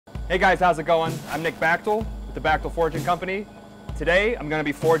Hey guys, how's it going? I'm Nick Bachtel with the Bachtel Forging Company. Today I'm going to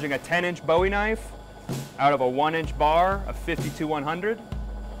be forging a 10-inch Bowie knife out of a 1-inch bar of 52-100,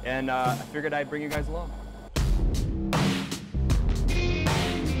 and I figured I'd bring you guys along.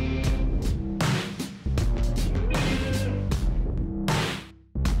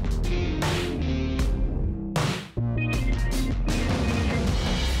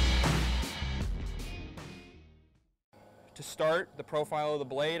 To start the profile of the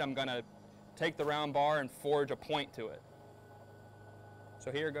blade, I'm going to take the round bar and forge a point to it.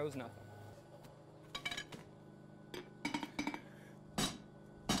 So here goes nothing.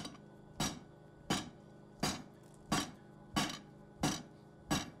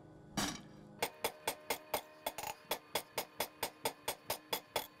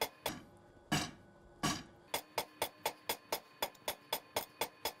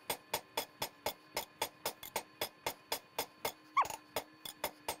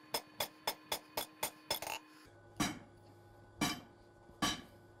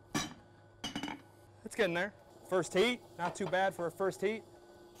 It's getting there. First heat, not too bad for a first heat.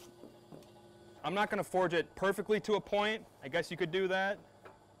 I'm not going to forge it perfectly to a point. I guess you could do that.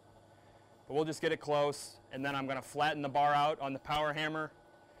 But we'll just get it close, and then I'm going to flatten the bar out on the power hammer.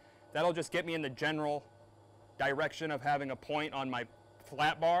 That'll just get me in the general direction of having a point on my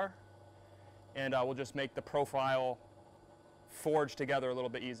flat bar, and we'll just make the profile forge together a little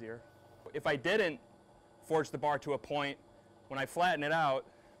bit easier. If I didn't forge the bar to a point, when I flatten it out,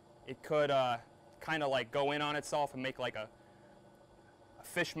 it could kind of like go in on itself and make like a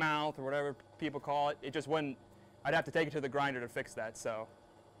fish mouth or whatever people call it. It just wouldn't, I'd have to take it to the grinder to fix that, so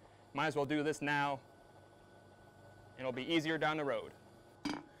might as well do this now, and it'll be easier down the road.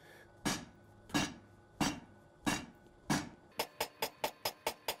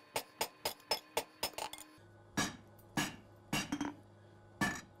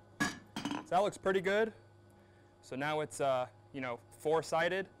 So that looks pretty good. So now it's you know,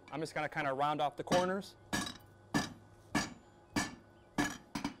 four-sided. I'm just going to kind of round off the corners.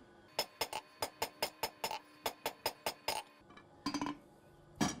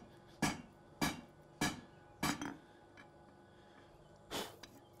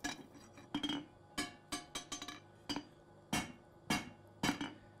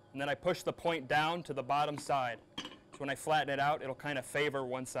 And then I push the point down to the bottom side. So when I flatten it out, it'll kind of favor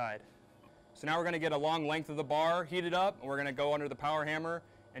one side. So now we're going to get a long length of the bar heated up, and we're going to go under the power hammer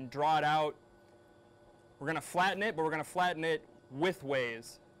and draw it out. We're going to flatten it, but we're going to flatten it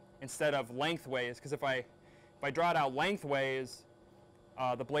widthways instead of lengthways, because if I draw it out lengthways,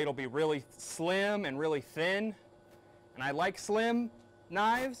 the blade will be really slim and really thin. And I like slim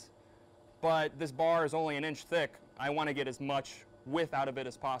knives, but this bar is only 1 inch thick. I want to get as much width out of it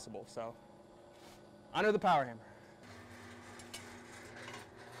as possible. So under the power hammer.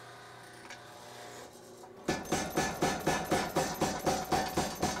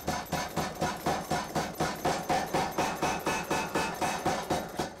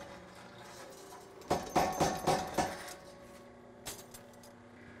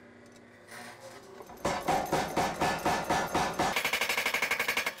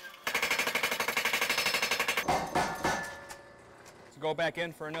 Go back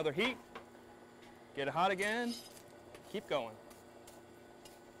in for another heat, get it hot again, keep going.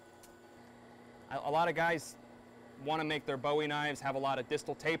 A lot of guys want to make their Bowie knives have a lot of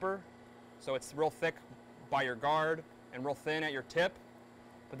distal taper, so it's real thick by your guard and real thin at your tip,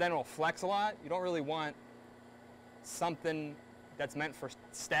 but then it'll flex a lot. You don't really want something that's meant for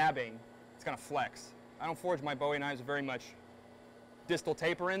stabbing. It's going to flex. I don't forge my Bowie knives with very much distal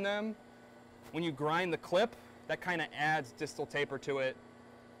taper in them. When you grind the clip, that kind of adds distal taper to it.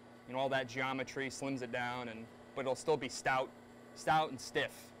 You know, all that geometry slims it down, but it'll still be stout and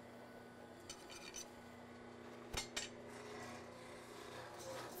stiff.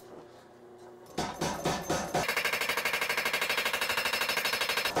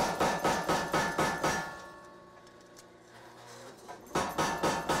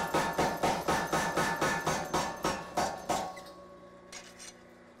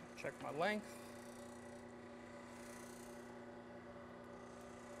 Check my length.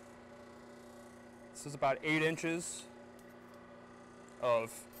 This is about 8 inches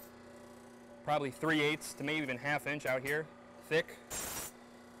of probably 3/8 to maybe even 1/2 inch out here, thick.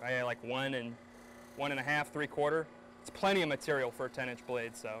 I had like 1 and 1 1/2, 3/4. It's plenty of material for a 10-inch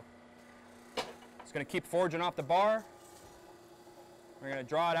blade, so just gonna keep forging off the bar. We're gonna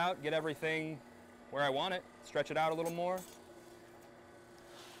draw it out, get everything where I want it, stretch it out a little more.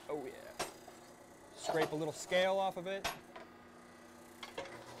 Oh yeah. Scrape a little scale off of it.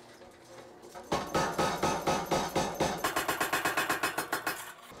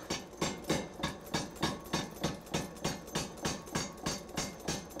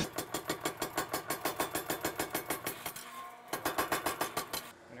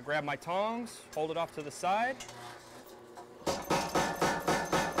 grab my tongs, hold it off to the side.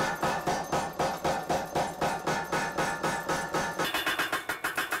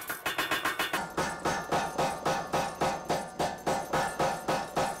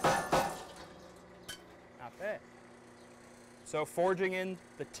 Not bad. So forging in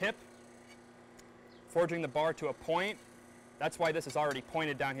the tip, forging the bar to a point, that's why this is already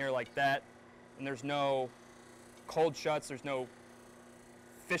pointed down here like that, and there's no cold shuts, there's no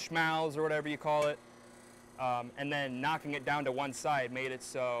fish mouths or whatever you call it, and then knocking it down to one side made it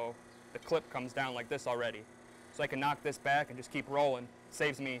so the clip comes down like this already. So I can knock this back and just keep rolling.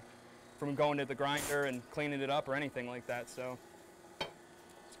 Saves me from going to the grinder and cleaning it up or anything like that. So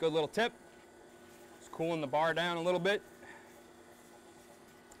it's a good little tip. It's cooling the bar down a little bit.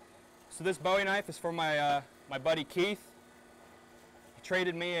 So this Bowie knife is for my my buddy Keith. He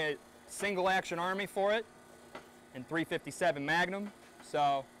traded me a single action Army for it in .357 Magnum.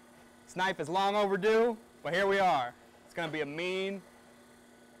 So this knife is long overdue, but here we are. It's going to be a mean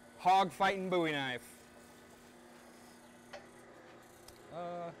hog fighting Bowie knife.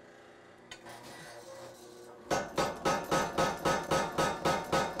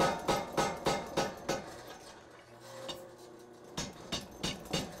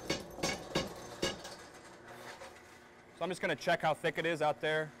 So I'm just going to check how thick it is out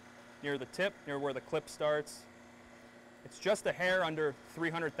there near the tip, near where the clip starts. It's just a hair under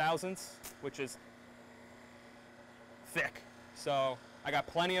 300 thousandths, which is thick. So I got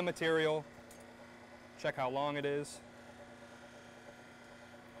plenty of material. Check how long it is.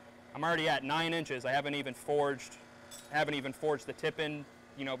 I'm already at 9 inches. I haven't even forged the tip in,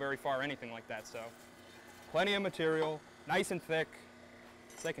 you know, very far or anything like that. So plenty of material, nice and thick.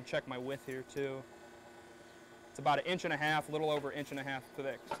 So I can check my width here too. It's about 1.5 inches, a little over 1.5 inches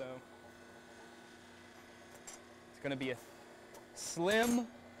thick. So it's going to be a slim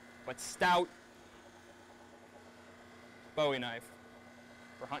but stout Bowie knife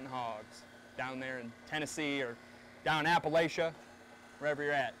for hunting hogs down there in Tennessee or down in Appalachia, wherever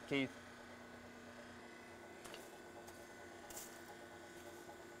you're at, Keith.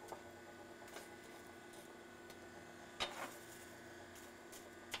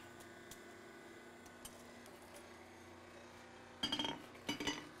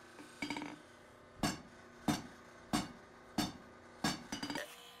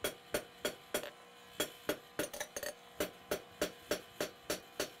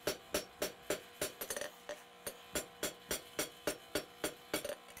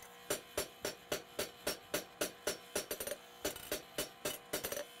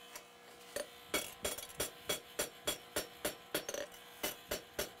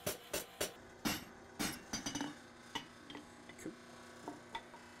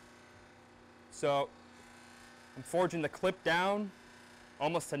 So I'm forging the clip down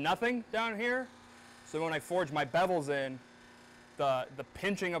almost to nothing down here. So when I forge my bevels in, the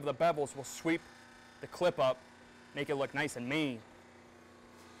pinching of the bevels will sweep the clip up, make it look nice and mean.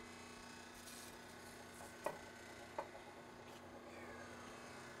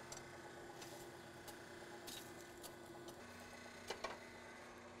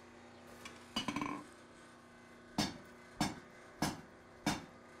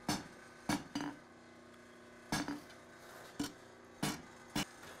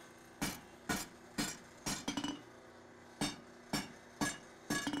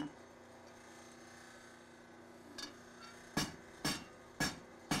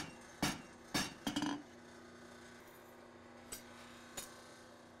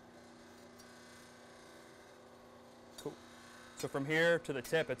 Cool. So from here to the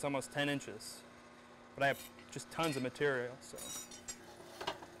tip, it's almost 10 inches. But I have just tons of material, so.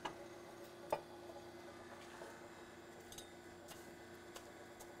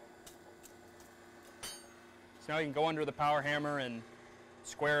 So now you can go under the power hammer and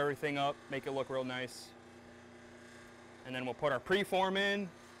square everything up, make it look real nice. And then we'll put our preform in,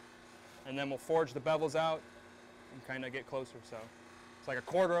 and then we'll forge the bevels out and kind of get closer. So it's like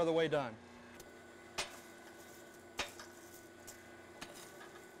 1/4 of the way done.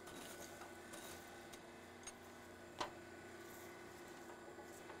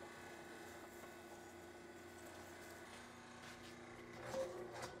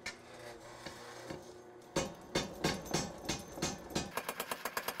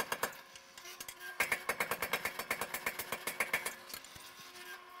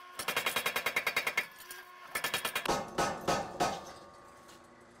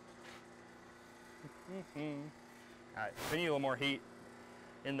 All right, so I need a little more heat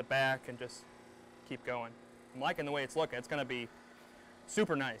in the back and just keep going. I'm liking the way it's looking. It's going to be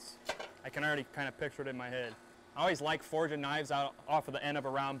super nice. I can already kind of picture it in my head. I always like forging knives out off of the end of a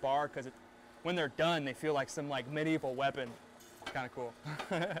round bar because when they're done, they feel like some like medieval weapon. Kind of cool.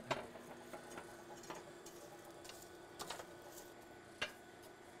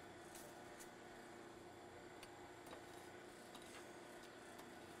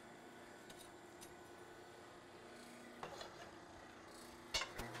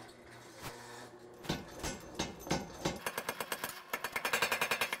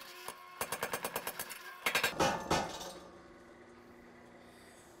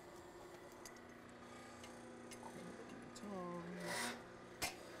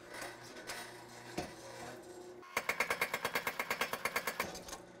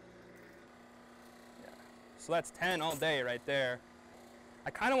 So that's 10 all day right there. I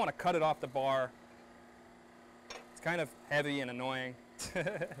kind of want to cut it off the bar. It's kind of heavy and annoying.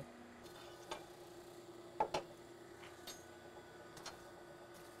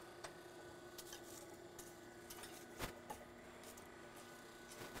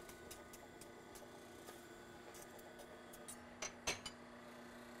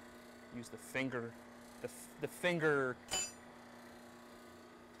 Use the finger, the finger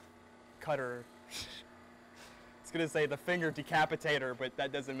cutter. I was gonna say the finger decapitator, but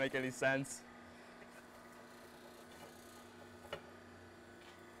that doesn't make any sense.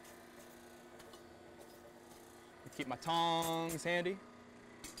 Keep my tongs handy.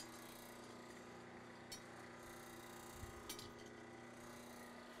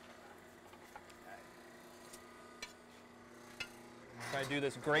 Try to do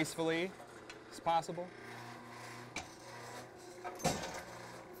this gracefully as possible.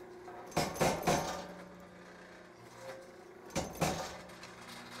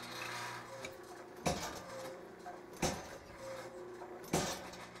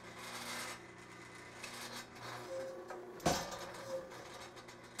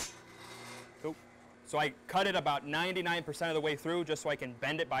 So I cut it about 99% of the way through just so I can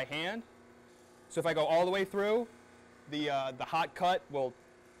bend it by hand. So if I go all the way through, the hot cut will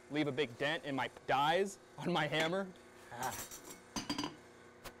leave a big dent in my dies on my hammer.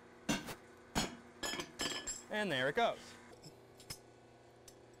 And there it goes.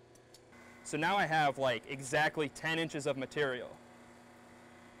 So now I have like exactly 10 inches of material.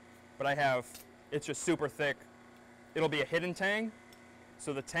 But it's just super thick. It'll be a hidden tang,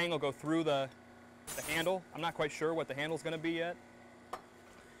 so the tang will go through the handle. I'm not quite sure what the handle's going to be yet.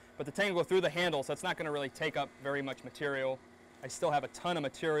 But the tang will go through the handle, so it's not going to really take up very much material. I still have a ton of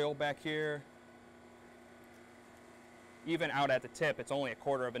material back here. Even out at the tip, it's only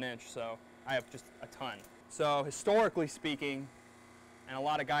 1/4 of an inch, so I have just a ton. So historically speaking, and a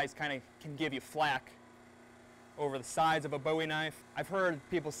lot of guys kind of can give you flack over the size of a Bowie knife. I've heard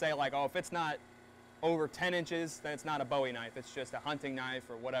people say like, oh, if it's not over 10 inches, then it's not a Bowie knife. It's just a hunting knife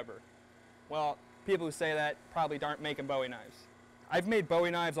or whatever. Well, people who say that probably aren't making Bowie knives. I've made Bowie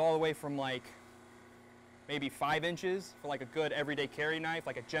knives all the way from like maybe 5 inches for like a good everyday carry knife,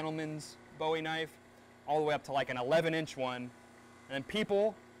 like a gentleman's Bowie knife, all the way up to like an 11-inch one. And then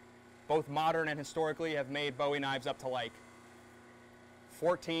people, both modern and historically, have made Bowie knives up to like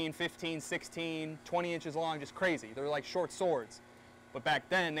 14, 15, 16, 20 inches long, just crazy. They're like short swords. But back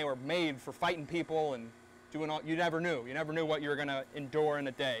then, they were made for fighting people and doing all, you never knew what you were gonna endure in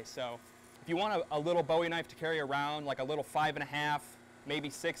a day. So if you want a little Bowie knife to carry around, like a little 5.5, maybe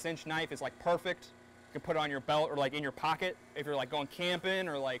 6-inch knife is like perfect. You can put it on your belt or like in your pocket if you're like going camping,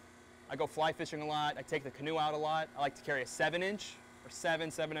 or like I go fly fishing a lot. I take the canoe out a lot. I like to carry a 7-inch or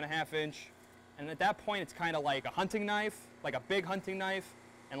 7.5 inch. And at that point, it's kind of like a hunting knife, like a big hunting knife,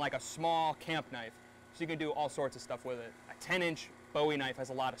 and like a small camp knife. So you can do all sorts of stuff with it. A 10-inch Bowie knife has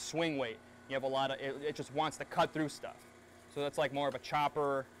a lot of swing weight. You have a lot of, it just wants to cut through stuff. So that's like more of a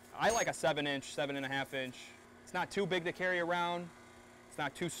chopper. I like a 7-inch, 7.5 inch. It's not too big to carry around. It's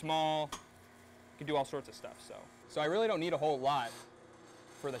not too small. You can do all sorts of stuff. So I really don't need a whole lot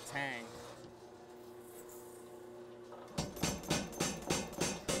for the tang.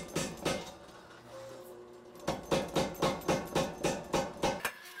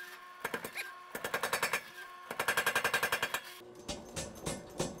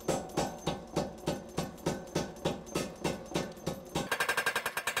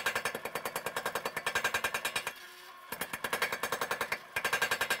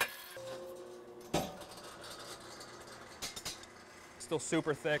 Still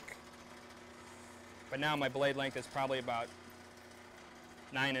super thick, but now my blade length is probably about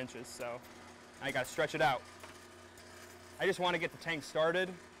 9 inches, so I gotta stretch it out. I just want to get the tang started,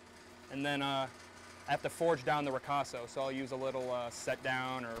 and then I have to forge down the ricasso, so I'll use a little set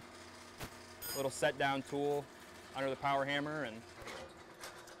down or a little set down tool under the power hammer, and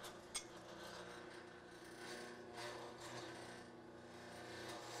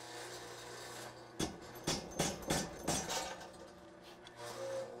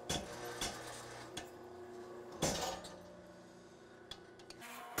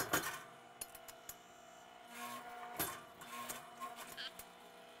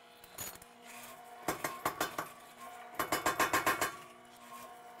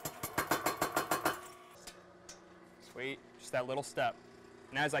Sweet, just that little step.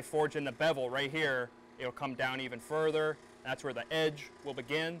 And as I forge in the bevel right here, it'll come down even further. That's where the edge will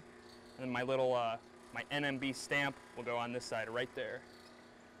begin. And then my little, my NMB stamp will go on this side right there.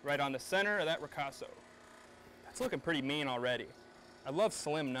 Right on the center of that ricasso. That's looking pretty mean already. I love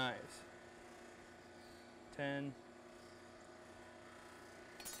slim knives. 10.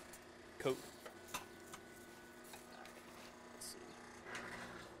 Coat. Let's see.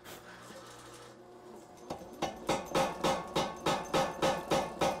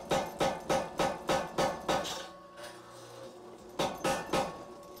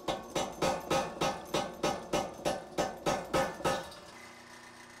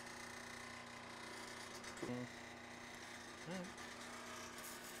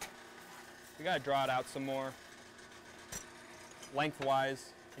 We gotta draw it out some more.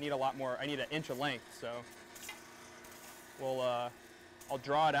 Lengthwise, I need a lot more. I need an inch of length, so I'll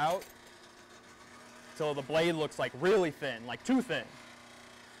draw it out till the blade looks like really thin, like too thin,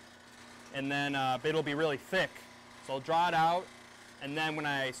 and then it'll be really thick. So I'll draw it out, and then when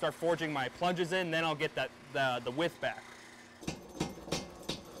I start forging my plunges in, then I'll get the width back.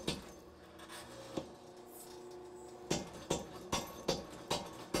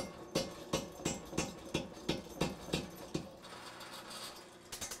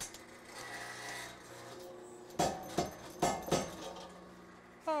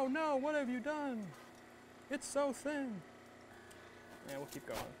 Oh no, what have you done? It's so thin. Yeah, we'll keep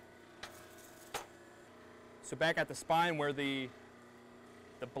going. So back at the spine where the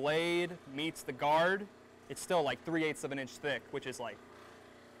blade meets the guard, it's still like 3/8 of an inch thick, which is like,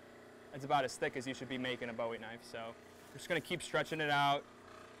 it's about as thick as you should be making a Bowie knife. So we're just gonna keep stretching it out.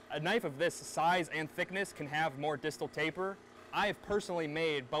 A knife of this size and thickness can have more distal taper. I have personally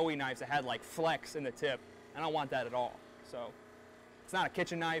made Bowie knives that had like flex in the tip. I don't want that at all. So it's not a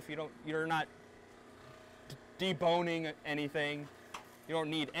kitchen knife. You're not deboning anything. You don't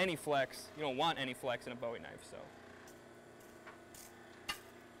need any flex. You don't want any flex in a Bowie knife. So.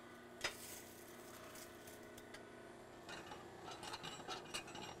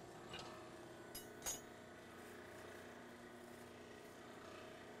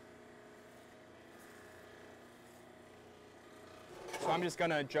 So I'm just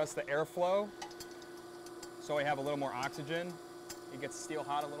gonna adjust the airflow so I have a little more oxygen. It gets steel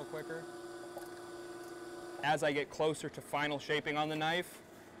hot a little quicker. As I get closer to final shaping on the knife,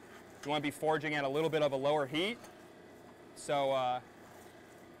 you want to be forging at a little bit of a lower heat. So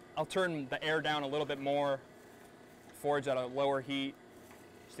I'll turn the air down a little bit more, forge at a lower heat,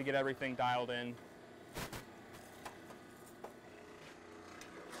 just to get everything dialed in.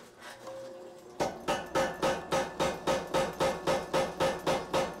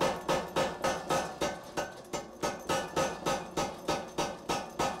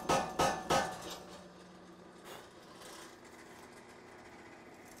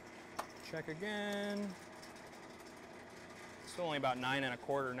 Check again. It's only about 9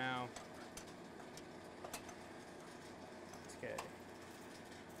 1/4 now. Okay.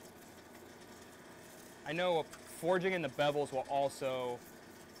 I know forging in the bevels will also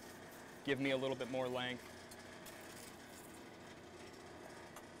give me a little bit more length.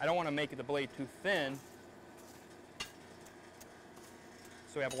 I don't want to make the blade too thin,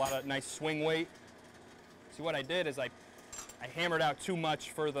 so we have a lot of nice swing weight. See, what I did is I hammered out too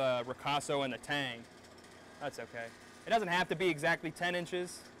much for the ricasso and the tang. That's okay. It doesn't have to be exactly 10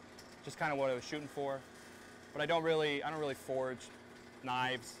 inches, just kind of what I was shooting for. But I don't really forge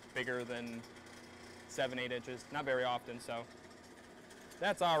knives bigger than 7, 8 inches, not very often, so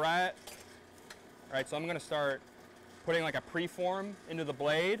that's all right. All right, so I'm gonna start putting like a preform into the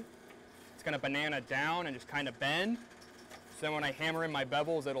blade. It's gonna banana down and just kind of bend. So then when I hammer in my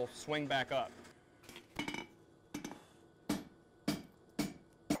bevels, it'll swing back up.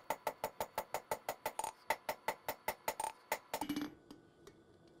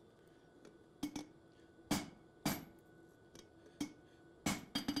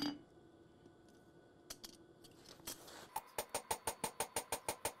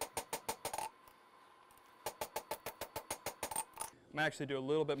 I'm gonna actually do a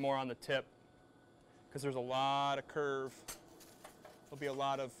little bit more on the tip because there's a lot of curve. There'll be a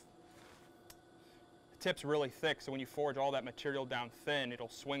lot of, the tip's really thick, so when you forge all that material down thin, it'll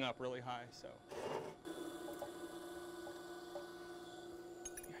swing up really high, so.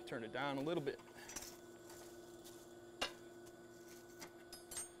 I turn it down a little bit.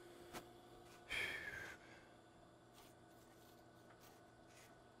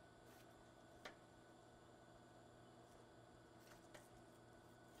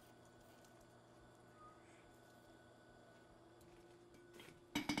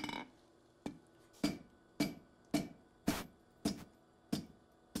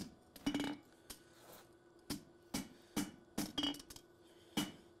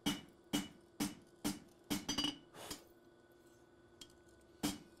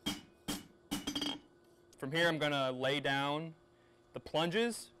 From here I'm going to lay down the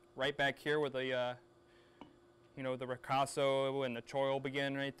plunges right back here where the, you know, the ricasso and the choil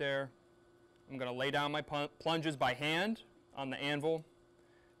begin right there. I'm going to lay down my plunges by hand on the anvil,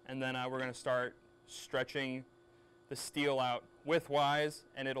 and then we're going to start stretching the steel out widthwise,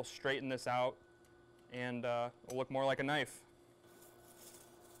 and it'll straighten this out and it'll look more like a knife.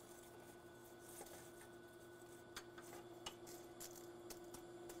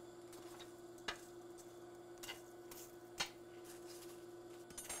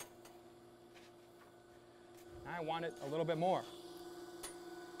 I want it a little bit more.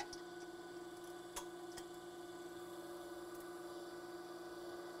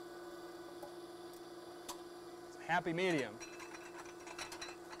 It's a happy medium.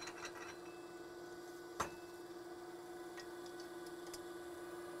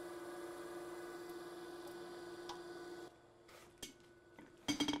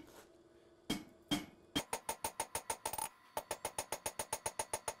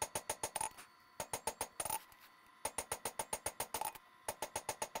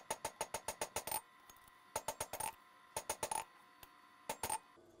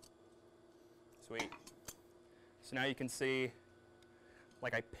 Sweet. So now you can see,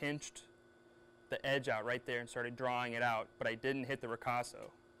 like, I pinched the edge out right there and started drawing it out, but I didn't hit the ricasso.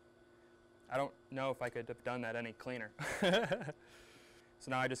 I don't know if I could have done that any cleaner. So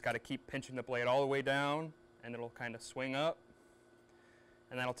now I just got to keep pinching the blade all the way down, and it'll kind of swing up,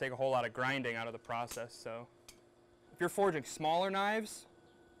 and that'll take a whole lot of grinding out of the process. So if you're forging smaller knives,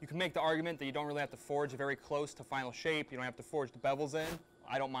 you can make the argument that you don't really have to forge very close to final shape. You don't have to forge the bevels in.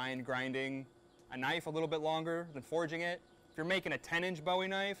 I don't mind grinding a knife a little bit longer than forging it. If you're making a 10-inch Bowie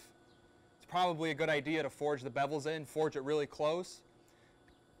knife, it's probably a good idea to forge the bevels in, forge it really close,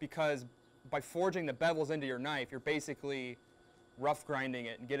 because by forging the bevels into your knife, you're basically rough grinding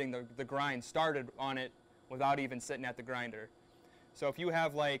it and getting the grind started on it without even sitting at the grinder. So if you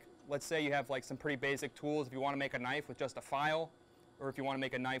have, like, let's say you have like some pretty basic tools, if you want to make a knife with just a file, or if you want to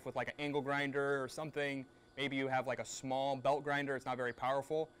make a knife with like an angle grinder or something, maybe you have like a small belt grinder, it's not very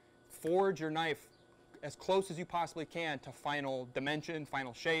powerful, forge your knife as close as you possibly can to final dimension,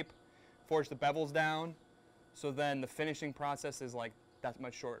 final shape, forge the bevels down, so then the finishing process is like that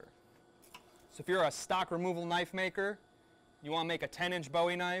much shorter. So if you're a stock removal knife maker, you want to make a 10-inch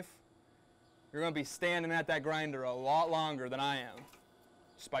Bowie knife, you're going to be standing at that grinder a lot longer than I am,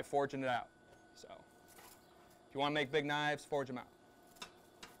 just by forging it out. So if you want to make big knives, forge them out.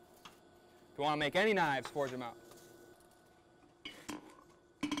 If you want to make any knives, forge them out.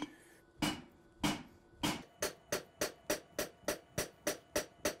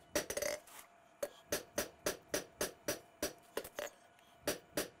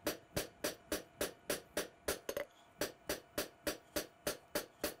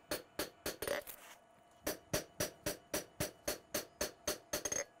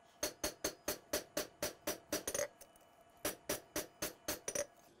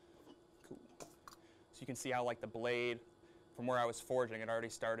 You can see how, like, the blade from where I was forging, it already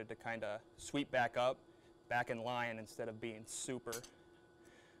started to kind of sweep back up, back in line instead of being super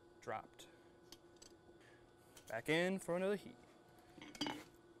dropped. Back in for another heat.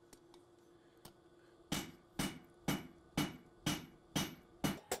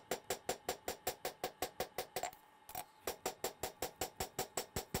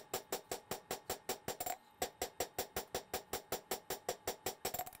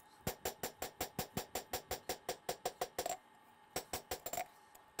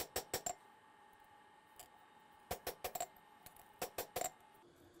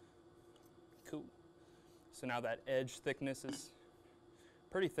 Cool. So now that edge thickness is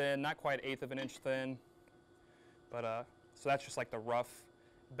pretty thin, not quite 1/8 of an inch thin, but so that's just like the rough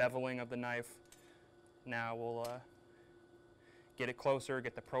beveling of the knife. Now we'll get it closer,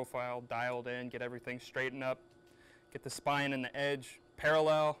 get the profile dialed in, get everything straightened up, get the spine and the edge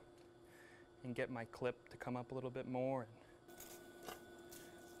parallel, and get my clip to come up a little bit more.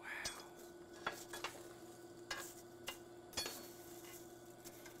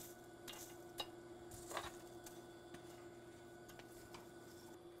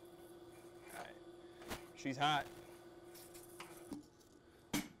 She's hot.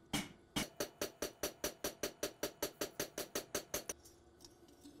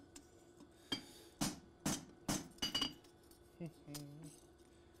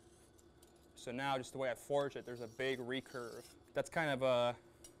 So now, just the way I forge it, there's a big recurve. That's kind of a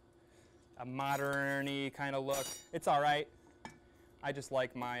modern-y kind of look. It's all right. I just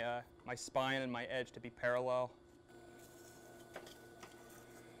like my my spine and my edge to be parallel.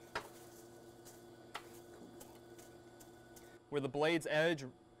 Where the blade's edge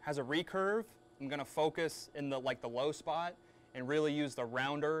has a recurve, I'm gonna focus in the low spot and really use the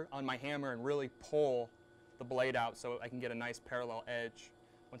rounder on my hammer and really pull the blade out so I can get a nice parallel edge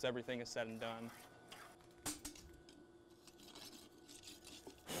once everything is said and done.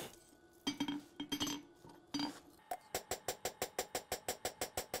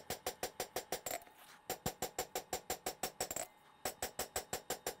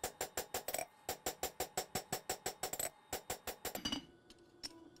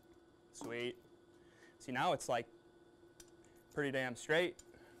 Sweet. See, now it's like pretty damn straight,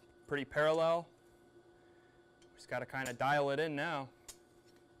 pretty parallel. Just got to kind of dial it in now.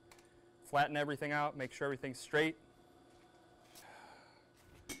 Flatten everything out, make sure everything's straight.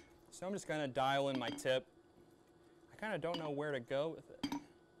 So I'm just going to dial in my tip. I kind of don't know where to go with it.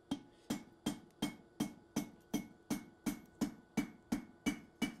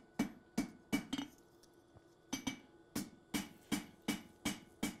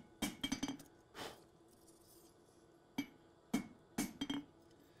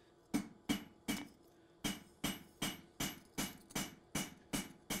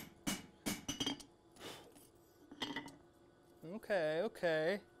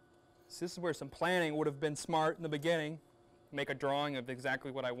 Okay. So this is where some planning would have been smart in the beginning. Make a drawing of exactly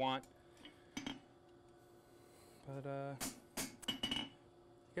what I want. But I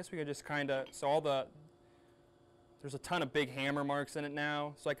guess we could just kind of, there's a ton of big hammer marks in it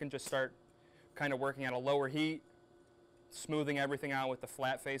now, so I can just start kind of working at a lower heat, smoothing everything out with the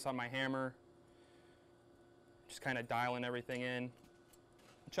flat face on my hammer. Just kind of dialing everything in.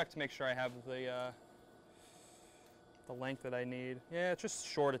 Check to make sure I have the length that I need. Yeah, it's just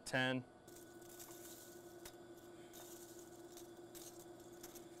short of 10.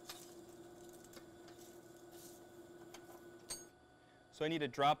 So I need to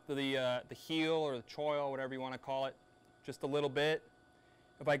drop the heel or the choil, whatever you want to call it, just a little bit.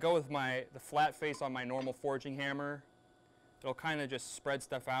 If I go with the flat face on my normal forging hammer, it'll kind of just spread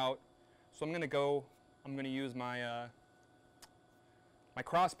stuff out. So I'm going to use my my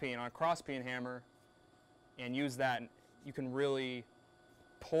cross peen on a cross peen hammer and use that. You can really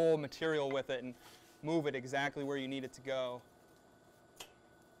pull material with it and move it exactly where you need it to go,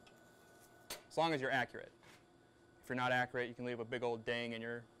 as long as you're accurate. If you're not accurate, you can leave a big old ding in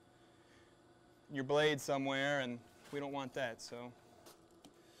your blade somewhere, and we don't want that. So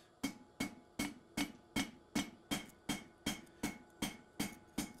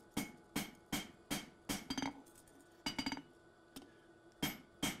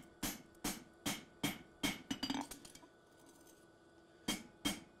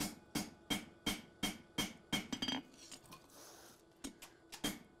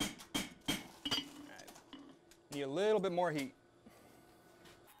need a little bit more heat.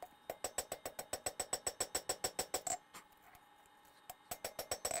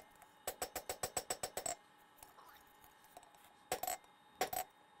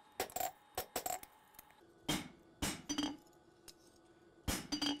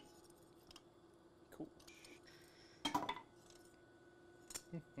 Cool.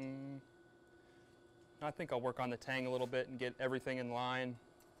 I think I'll work on the tang a little bit and get everything in line.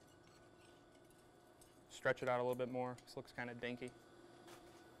 Stretch it out a little bit more. This looks kind of dinky.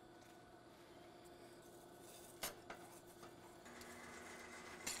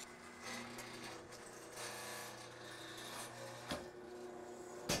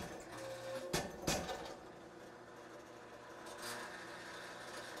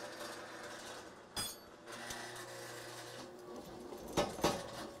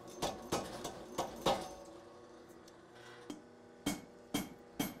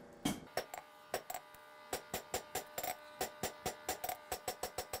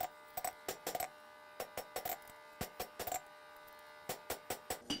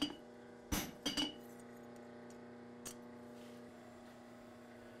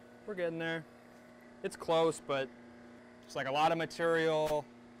 We're getting there. It's close, but it's like a lot of material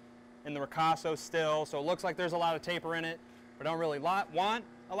in the ricasso still, so it looks like there's a lot of taper in it. I don't really want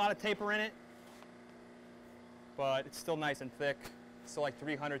a lot of taper in it, but it's still nice and thick. It's still like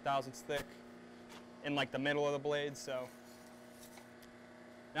 300 thousandths thick in like the middle of the blade. So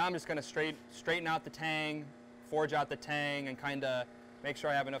now I'm just going to straighten out the tang, forge out the tang, and kind of make sure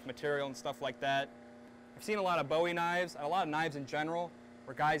I have enough material and stuff like that. I've seen a lot of Bowie knives, a lot of knives in general,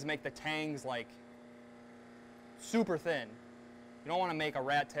 where guys make the tangs like super thin. You don't want to make a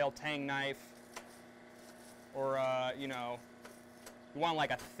rat tail tang knife, or you know, you want like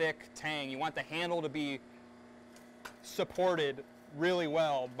a thick tang. You want the handle to be supported really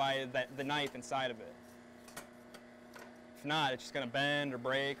well by the knife inside of it. If not, it's just going to bend or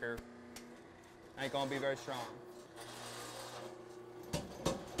break, or ain't going to be very strong.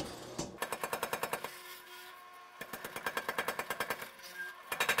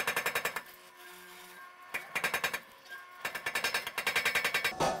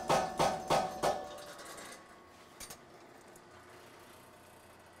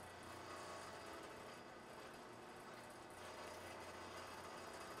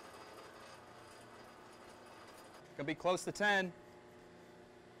 gonna be close to 10.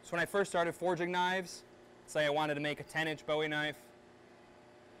 So when I first started forging knives, say I wanted to make a 10-inch Bowie knife,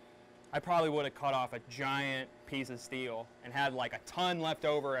 I probably would have cut off a giant piece of steel and had like a ton left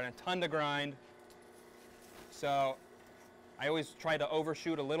over and a ton to grind. So I always try to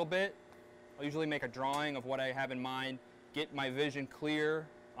overshoot a little bit. I'll usually make a drawing of what I have in mind, get my vision clear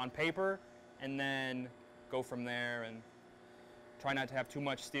on paper, and then go from there and try not to have too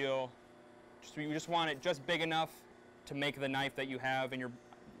much steel. You just want it just big enough to make the knife that you have, and you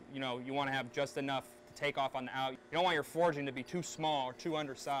want to have just enough to take off on the out. You don't want your forging to be too small or too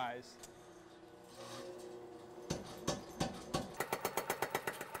undersized.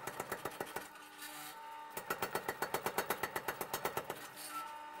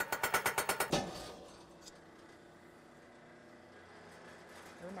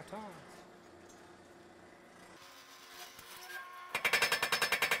 Where are my tongs?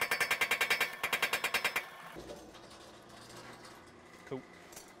 Cool.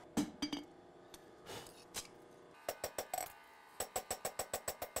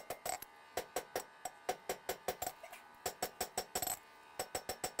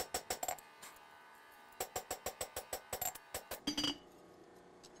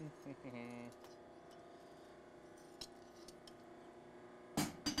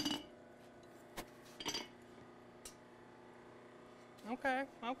 Okay,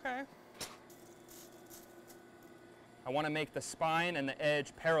 okay. I want to make the spine and the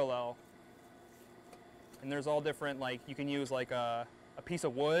edge parallel. And there's all different, like, you can use like a piece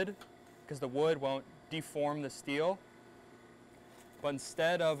of wood, because the wood won't deform the steel. But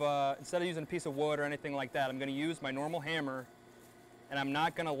instead of using a piece of wood or anything like that, I'm going to use my normal hammer, and I'm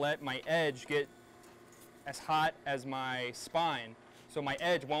not going to let my edge get as hot as my spine, so my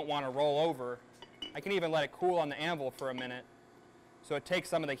edge won't want to roll over. I can even let it cool on the anvil for a minute, so it takes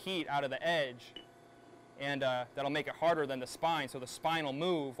some of the heat out of the edge, and that'll make it harder than the spine, so the spine will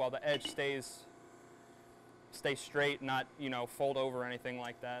move while the edge stays straight, not, fold over or anything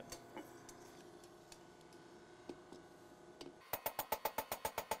like that.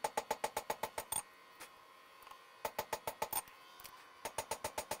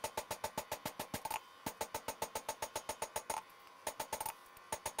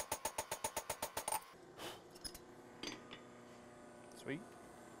 Sweet.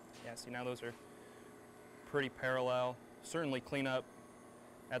 Yeah, see, now those are pretty parallel. Certainly clean up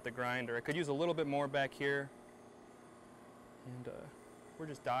at the grinder. I could use a little bit more back here. And we're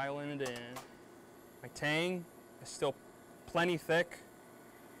just dialing it in. My tang is still plenty thick.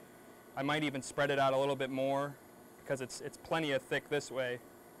 I might even spread it out a little bit more because it's plenty of thick this way.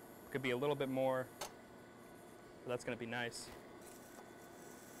 It could be a little bit more, but that's going to be nice.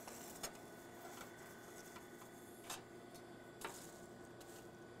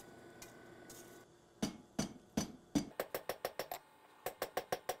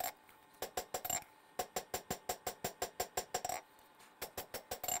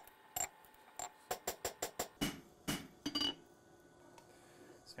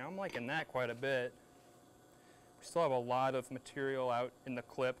 See, I'm liking that quite a bit. We still have a lot of material out in the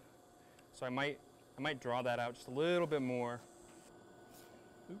clip, so I might draw that out just a little bit more.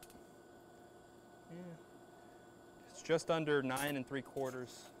 Oop. Yeah. It's just under 9 3/4.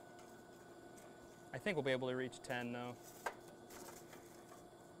 I think we'll be able to reach 10 though.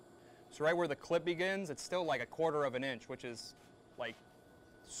 So right where the clip begins, it's still like 1/4 of an inch, which is like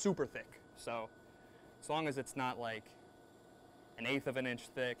super thick. So as long as it's not like 1/8 of an inch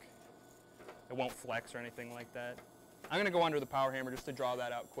thick, it won't flex or anything like that. I'm gonna go under the power hammer just to draw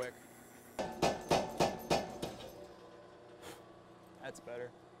that out quick. That's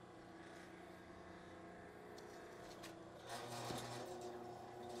better.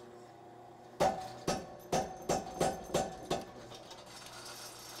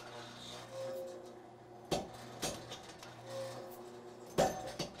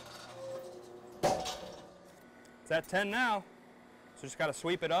 It's at 10 now. So just got to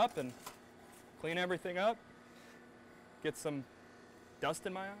sweep it up and clean everything up. Get some dust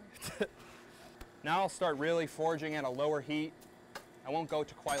in my eye. Now I'll start really forging at a lower heat. I won't go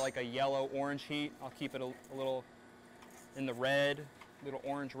to quite like a yellow-orange heat. I'll keep it a little in the red, a little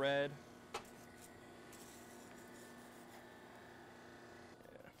orange-red.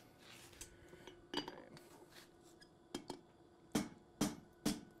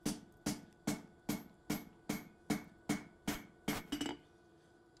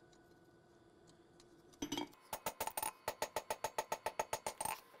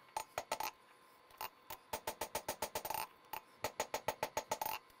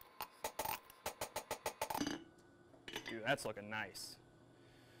 Dude, that's looking nice.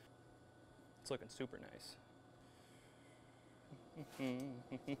 It's looking super nice.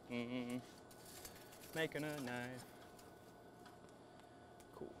 Making a knife.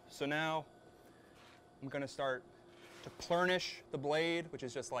 Cool. So now I'm gonna start to plurnish the blade, which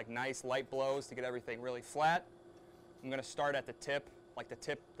is just like nice light blows to get everything really flat. I'm gonna start at the tip, like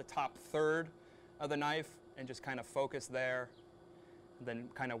the top third of the knife, and just kind of focus there, and then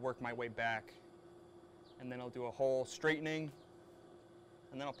kind of work my way back. And then I'll do a whole straightening,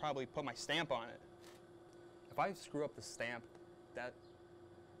 and then I'll probably put my stamp on it. If I screw up the stamp,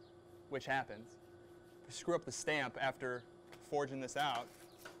 which happens, if I screw up the stamp after forging this out,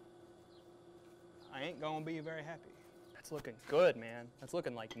 I ain't gonna be very happy. That's looking good, man. That's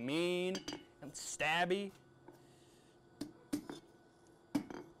looking like mean and stabby.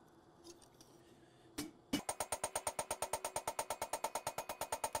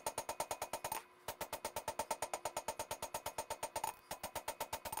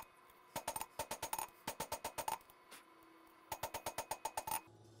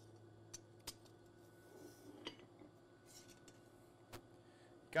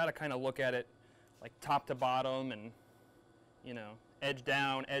 Got to kind of look at it like top to bottom and, you know, edge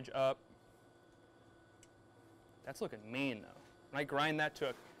down, edge up. That's looking mean though. When I grind that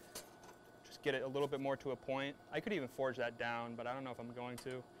to just get it a little bit more to a point, I could even forge that down, but I don't know if I'm going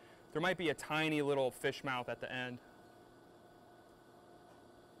to. There might be a tiny little fish mouth at the end.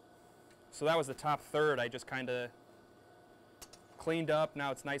 So that was the top third. I just kind of cleaned up.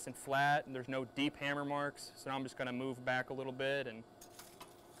 Now it's nice and flat and there's no deep hammer marks. So now I'm just going to move back a little bit and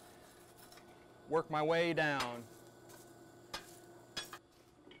work my way down.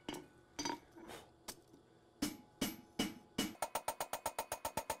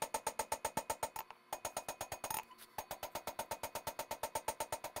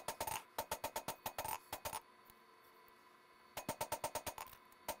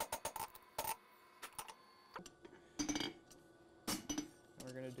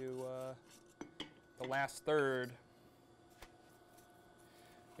 We're going to do the last third.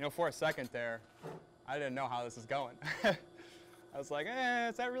 You know, for a second there, I didn't know how this is going. I was like,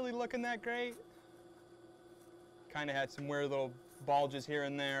 is that really looking that great? Kind of had some weird little bulges here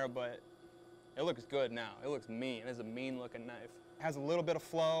and there, but it looks good now. It looks mean. It's a mean looking knife. It has a little bit of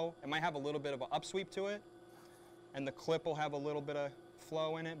flow. It might have a little bit of an upsweep to it, and the clip will have a little bit of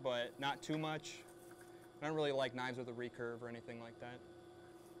flow in it, but not too much. I don't really like knives with a recurve or anything like that.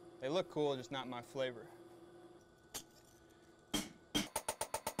 They look cool, just not my flavor.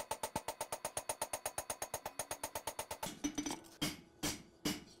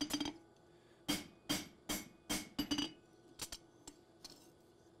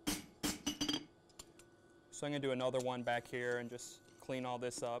 So I'm gonna do another one back here and just clean all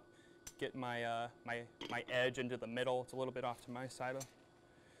this up, get my my edge into the middle. It's a little bit off to my side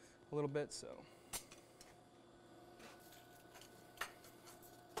a little bit, so.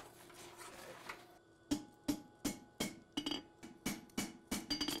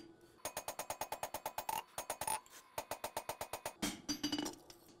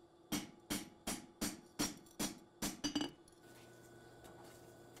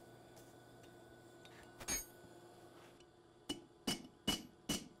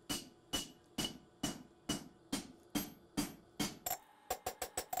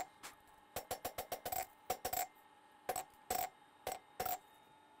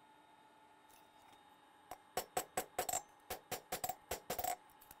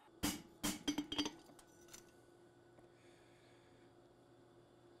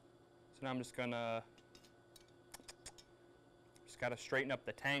 So now I'm just gotta straighten up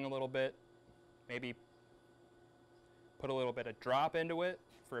the tang a little bit, maybe put a little bit of drop into it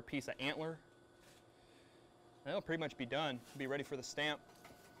for a piece of antler. That'll pretty much be done. Be ready for the stamp.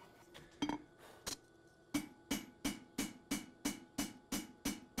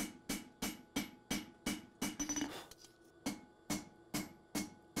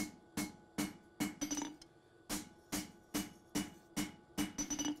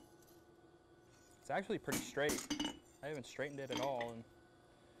 It's actually pretty straight. I haven't straightened it at all, and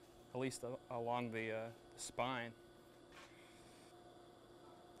at least along the spine.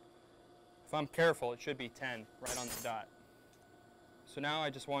 If I'm careful, it should be 10 right on the dot. So now I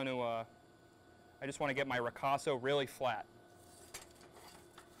just want to get my ricasso really flat.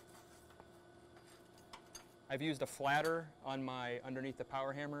 I've used a flatter on my underneath the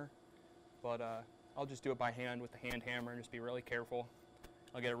power hammer, but I'll just do it by hand with the hand hammer and just be really careful.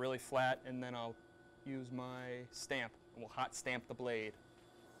 I'll get it really flat, and then I'll use my stamp, and we'll hot stamp the blade.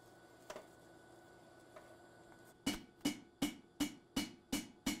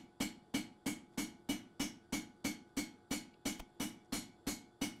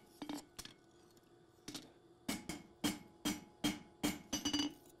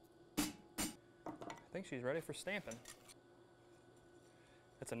 think she's ready for stamping.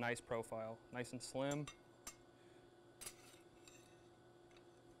 It's a nice profile, nice and slim.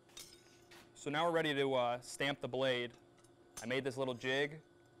 So now we're ready to stamp the blade. I made this little jig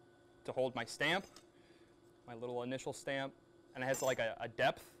to hold my stamp, my little initial stamp, and it has like a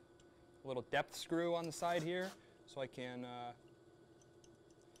little depth screw on the side here, so I can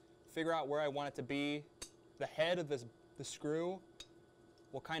figure out where I want it to be. The head of the screw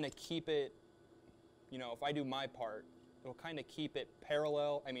will kind of keep it, you know, if I do my part, it'll kind of keep it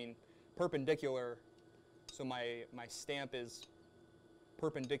perpendicular, so my stamp is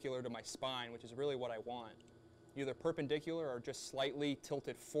perpendicular to my spine, which is really what I want. Either perpendicular or just slightly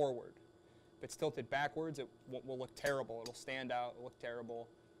tilted forward. If it's tilted backwards, it will look terrible. It'll stand out, it'll look terrible,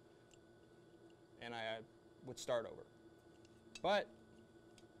 and I would start over. But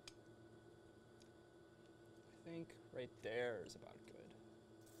I think right there is about good.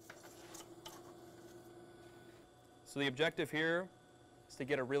 So the objective here is to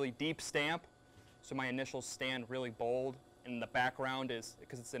get a really deep stamp, so my initials stand really bold, and the background is,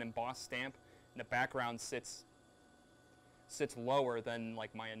 because it's an embossed stamp, and the background sits lower than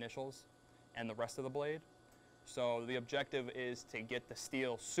like my initials and the rest of the blade. So the objective is to get the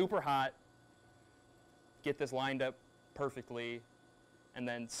steel super hot, get this lined up perfectly, and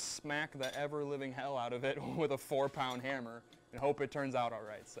then smack the ever-living hell out of it with a 4-pound hammer and hope it turns out all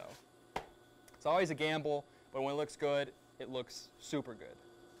right. So it's always a gamble, but when it looks good, it looks super good.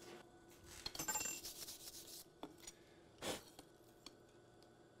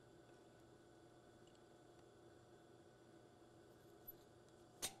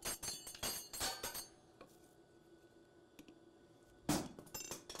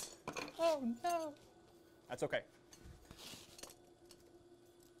 Oh no! That's okay.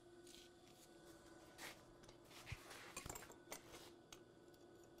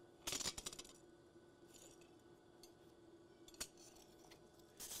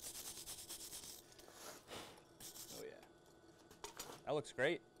 Oh yeah. That looks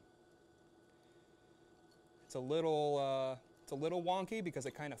great. It's a little wonky because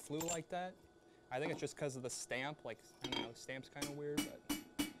it kind of flew like that. I think it's just because of the stamp. Like, I don't know, the stamp's kind of weird, but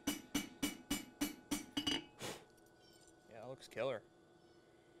yeah, that looks killer.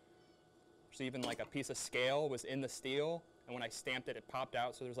 There's even like a piece of scale was in the steel, and when I stamped it, it popped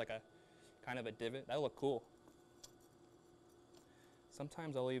out, so there's like a kind of a divot. That looked cool.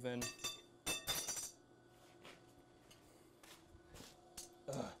 Sometimes I'll even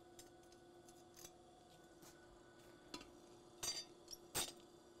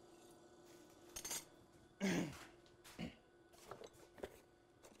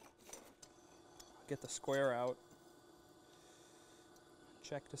get the square out,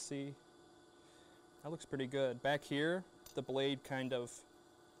 check to see. That looks pretty good. Back here, the blade kind of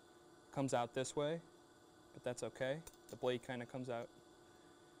comes out this way, but that's okay. The blade kind of comes out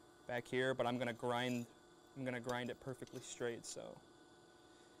back here, but I'm gonna grind it perfectly straight. So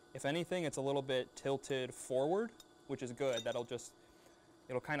if anything, it's a little bit tilted forward, which is good.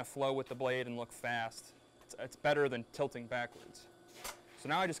 It'll kind of flow with the blade and look fast. It's better than tilting backwards. So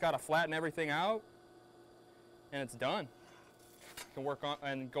now I just gotta flatten everything out, and it's done. I can work on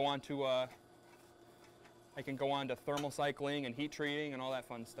and go on to I can go on to thermal cycling and heat treating and all that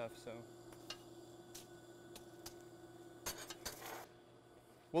fun stuff. So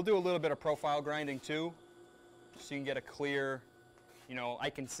we'll do a little bit of profile grinding too, so you can get a clear, you know, I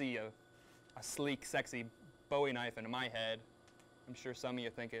can see a sleek, sexy Bowie knife in my head. I'm sure some of you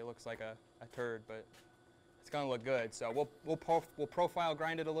think it looks like a turd, but it's gonna look good. So we'll profile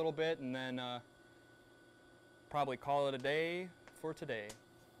grind it a little bit, and then probably call it a day for today.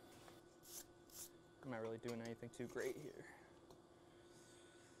 I'm not really doing anything too great here.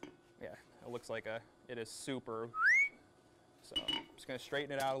 Yeah, it looks like it is super. So I'm just gonna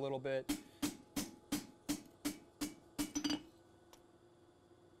straighten it out a little bit.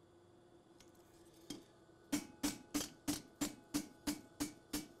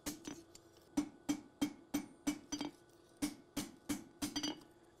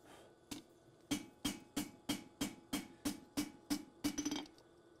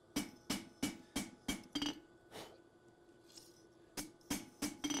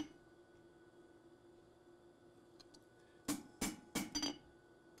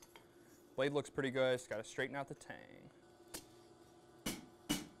 Blade looks pretty good, just gotta straighten out the tang.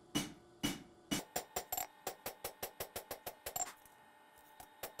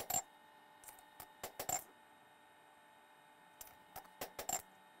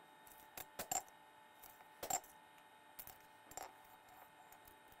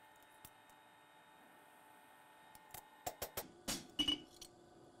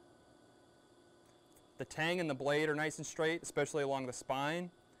 tang and the blade are nice and straight, especially along the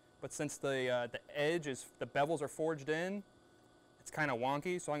spine. But since the edge is, the bevels are forged in, it's kind of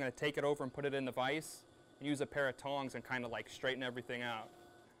wonky. So I'm going to take it over and put it in the vise and use a pair of tongs and kind of like straighten everything out.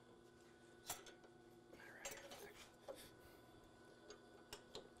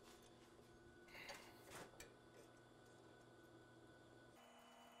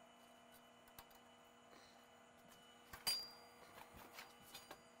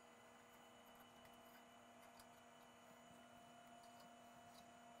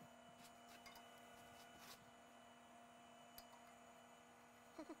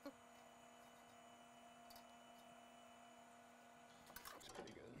 Looks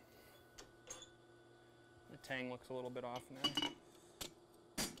pretty good. The tang looks a little bit off now.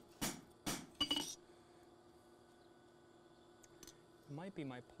 Might be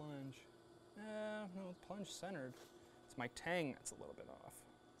my plunge. No, plunge centered. It's my tang that's a little bit off.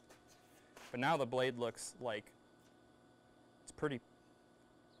 But now the blade looks like it's pretty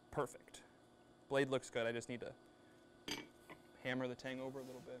perfect. Blade looks good. I just need to hammer the tang over a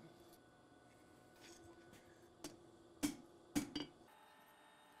little bit.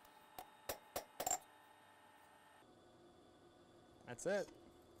 That's it.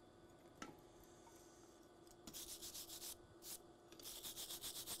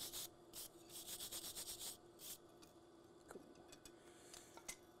 Cool.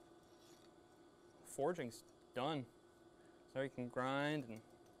 Forging's done. So you can grind, and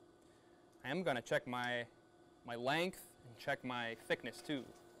I am going to check my length and check my thickness too.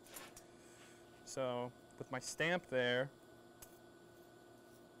 So with my stamp there,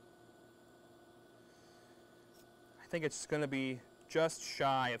 I think it's going to be just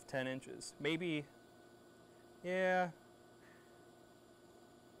shy of 10 inches. Maybe, yeah,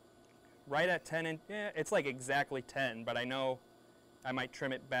 right at 10 inches. Yeah, it's like exactly 10, but I know I might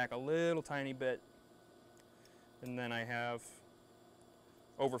trim it back a little tiny bit. And then I have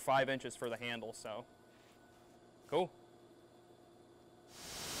over 5 inches for the handle, so cool.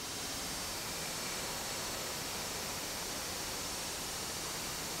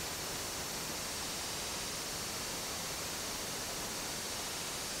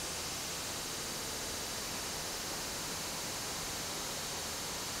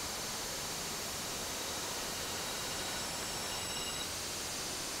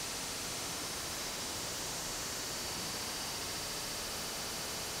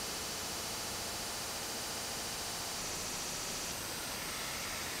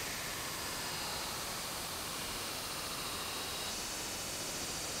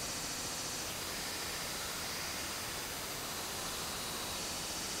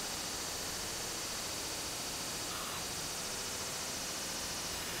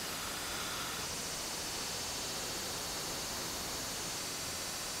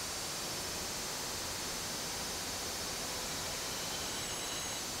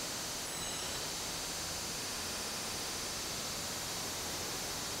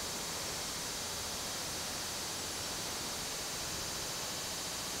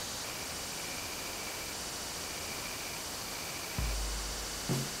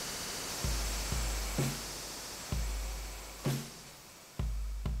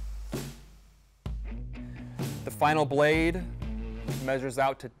 The final blade measures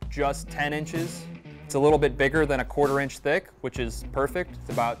out to just 10 inches. It's a little bit bigger than a 1/4 inch thick, which is perfect. It's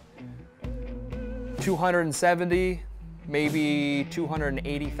about 270, maybe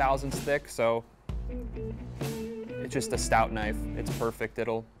 280 thousandths thick, so it's just a stout knife. It's perfect.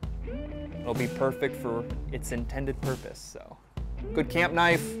 It'll be perfect for its intended purpose. So, good camp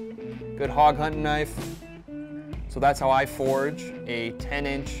knife, good hog hunting knife. So that's how I forge a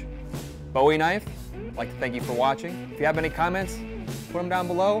 10-inch Bowie knife. I'd like to thank you for watching. If you have any comments, put them down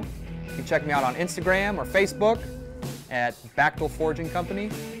below. You can check me out on Instagram or Facebook at Bachtel Forging Company.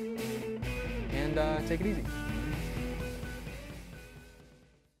 And take it easy.